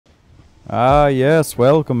Ah, yes,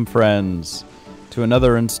 welcome, friends, to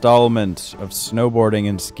another installment of snowboarding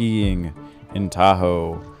and skiing in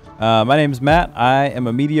Tahoe. My name is Matt. I am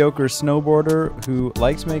a mediocre snowboarder who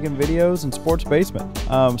likes making videos in Sports Basement.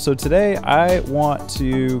 So today I want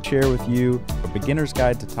to share with you a beginner's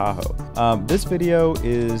guide to Tahoe. This video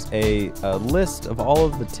is a list of all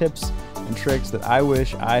of the tips and tricks that I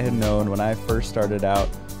wish I had known when I first started out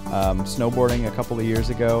snowboarding a couple of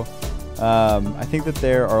years ago. I think that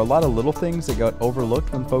there are a lot of little things that got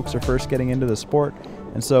overlooked when folks are first getting into the sport.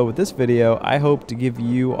 And so with this video, I hope to give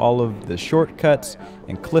you all of the shortcuts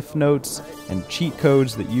and cliff notes and cheat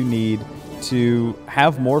codes that you need to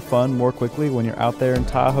have more fun more quickly when you're out there in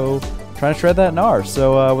Tahoe trying to shred that gnar.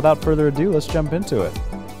 So without further ado, let's jump into it.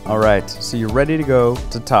 All right, so you're ready to go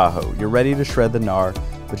to Tahoe. You're ready to shred the gnar,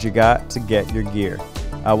 but you got to get your gear.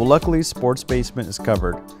 Well, luckily, Sports Basement is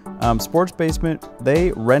covered. Sports Basement,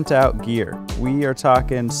 they rent out gear. We are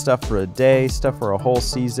talking stuff for a day, stuff for a whole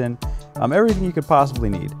season, everything you could possibly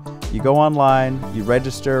need. You go online, you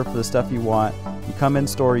register for the stuff you want, you come in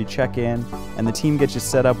store, you check in, and the team gets you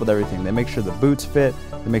set up with everything. They make sure the boots fit,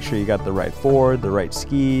 they make sure you got the right board, the right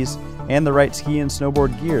skis, and the right ski and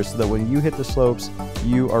snowboard gear so that when you hit the slopes,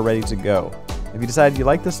 you are ready to go. If you decide you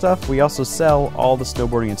like this stuff, we also sell all the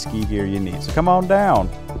snowboarding and ski gear you need, so come on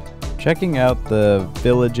down. Checking out the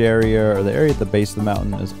village area or the area at the base of the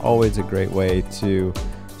mountain is always a great way to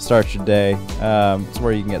start your day. It's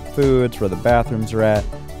where you can get food, it's where the bathrooms are at.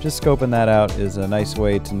 Just scoping that out is a nice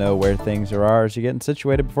way to know where things are as you're getting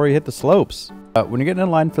situated before you hit the slopes. When you're getting in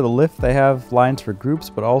line for the lift, they have lines for groups,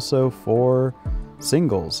 but also for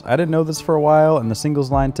singles. I didn't know this for a while, and the singles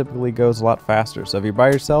line typically goes a lot faster. So if you're by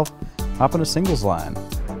yourself, hop in a singles line.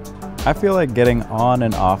 I feel like getting on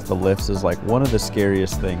and off the lifts is like one of the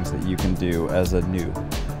scariest things that you can do as a noob.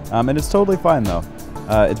 And it's totally fine though.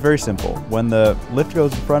 It's very simple. When the lift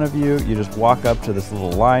goes in front of you, you just walk up to this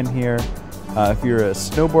little line here. If you're a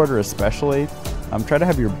snowboarder especially, try to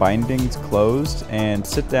have your bindings closed and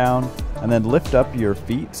sit down and then lift up your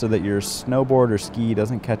feet so that your snowboard or ski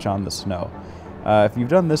doesn't catch on the snow. If you've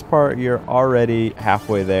done this part, you're already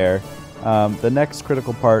halfway there. The next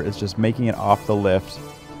critical part is just making it off the lift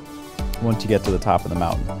once you get to the top of the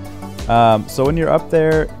mountain. So when you're up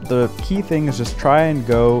there, the key thing is just try and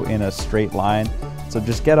go in a straight line. So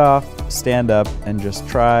just get off, stand up, and just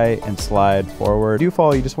try and slide forward. If you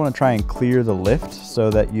fall, you just want to try and clear the lift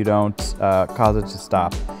so that you don't cause it to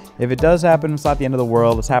stop. If it does happen, it's not the end of the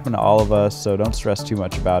world. It's happened to all of us, so don't stress too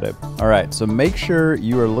much about it. All right, so make sure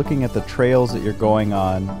you are looking at the trails that you're going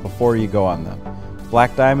on before you go on them.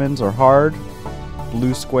 Black diamonds are hard,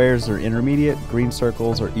 blue squares are intermediate, green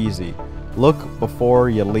circles are easy. Look before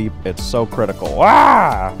you leap, it's so critical.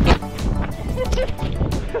 Ah!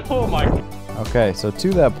 Oh my. Okay, so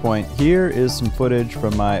to that point, here is some footage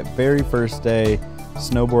from my very first day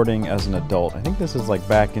snowboarding as an adult. I think this is like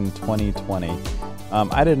back in 2020.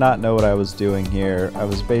 I did not know what I was doing here. I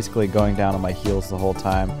was basically going down on my heels the whole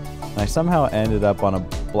time, and I somehow ended up on a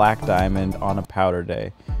black diamond on a powder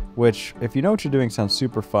day, which, if you know what you're doing, sounds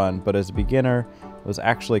super fun, but as a beginner, it was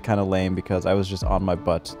actually kind of lame because I was just on my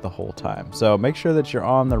butt the whole time. So make sure that you're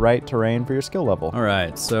on the right terrain for your skill level. All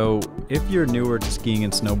right, so if you're newer to skiing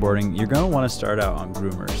and snowboarding, you're going to want to start out on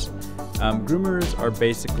groomers. Groomers are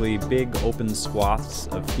basically big open swaths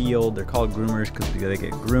of field. They're called groomers because they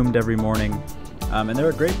get groomed every morning. And they're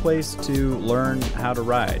a great place to learn how to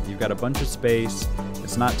ride. You've got a bunch of space,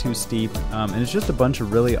 it's not too steep, and it's just a bunch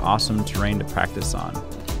of really awesome terrain to practice on.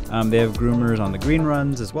 They have groomers on the green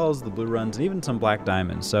runs as well as the blue runs and even some black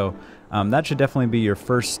diamonds. So that should definitely be your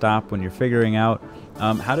first stop when you're figuring out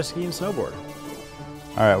how to ski and snowboard.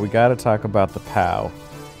 All right, we got to talk about the POW.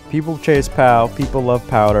 People chase POW, people love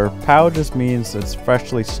powder. POW just means it's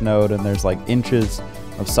freshly snowed and there's like inches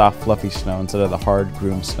of soft fluffy snow instead of the hard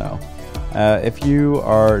groomed snow. If you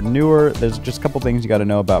are newer, there's just a couple things you got to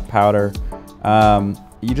know about powder.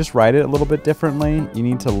 You just ride it a little bit differently. You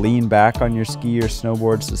need to lean back on your ski or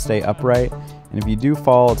snowboards to stay upright. And if you do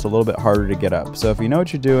fall, it's a little bit harder to get up. So if you know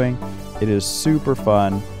what you're doing, it is super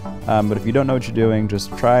fun. But if you don't know what you're doing,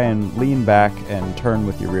 just try and lean back and turn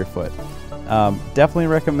with your rear foot. Definitely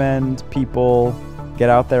recommend people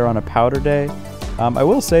get out there on a powder day. I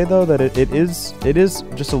will say though that it is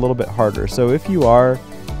just a little bit harder. So if you are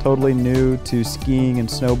totally new to skiing and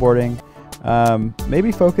snowboarding,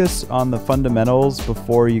 maybe focus on the fundamentals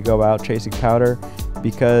before you go out chasing powder,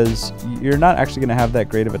 because you're not actually going to have that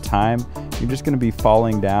great of a time. You're just going to be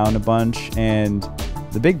falling down a bunch, and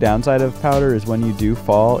the big downside of powder is when you do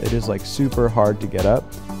fall, it is like super hard to get up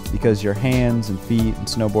because your hands and feet and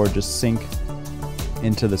snowboard just sink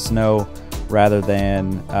into the snow rather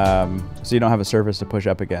than so you don't have a surface to push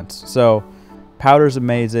up against. So powder's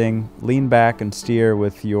amazing. Lean back and steer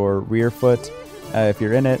with your rear foot if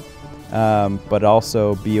you're in it, but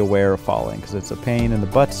also be aware of falling because it's a pain in the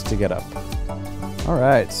butts to get up.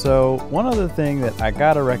 Alright, so one other thing that I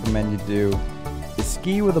gotta recommend you do is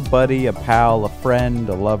ski with a buddy, a pal, a friend,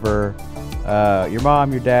 a lover, your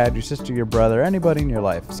mom, your dad, your sister, your brother, anybody in your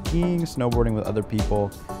life. Skiing, snowboarding with other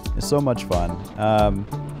people is so much fun.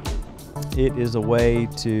 It is a way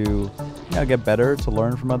to get better, to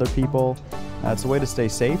learn from other people. It's a way to stay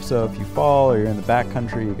safe, so if you fall or you're in the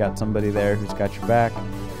backcountry, you got somebody there who's got your back.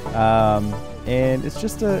 And it's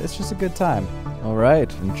just a good time.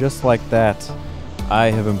 Alright, and just like that, I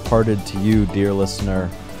have imparted to you, dear listener,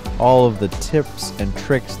 all of the tips and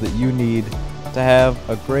tricks that you need to have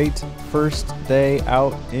a great first day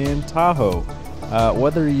out in Tahoe.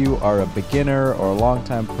 Whether you are a beginner or a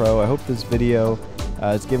longtime pro, I hope this video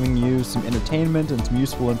is giving you some entertainment and some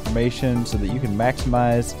useful information so that you can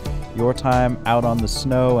maximize your time out on the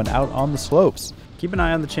snow and out on the slopes. Keep an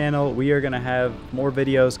eye on the channel. We are going to have more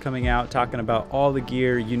videos coming out talking about all the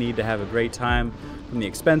gear you need to have a great time, from the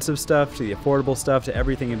expensive stuff to the affordable stuff to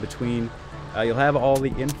everything in between. You'll have all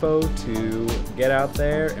the info to get out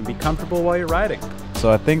there and be comfortable while you're riding.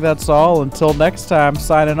 So I think that's all. Until next time,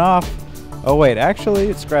 signing off. Oh wait,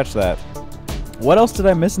 actually, scratch that. What else did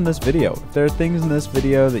I miss in this video? If there are things in this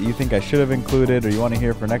video that you think I should have included or you want to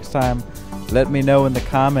hear for next time, let me know in the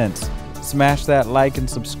comments. Smash that like and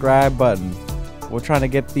subscribe button. We're trying to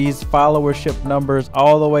get these followership numbers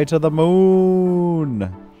all the way to the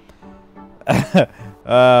moon.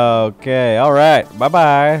 Okay, all right.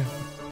 Bye-bye.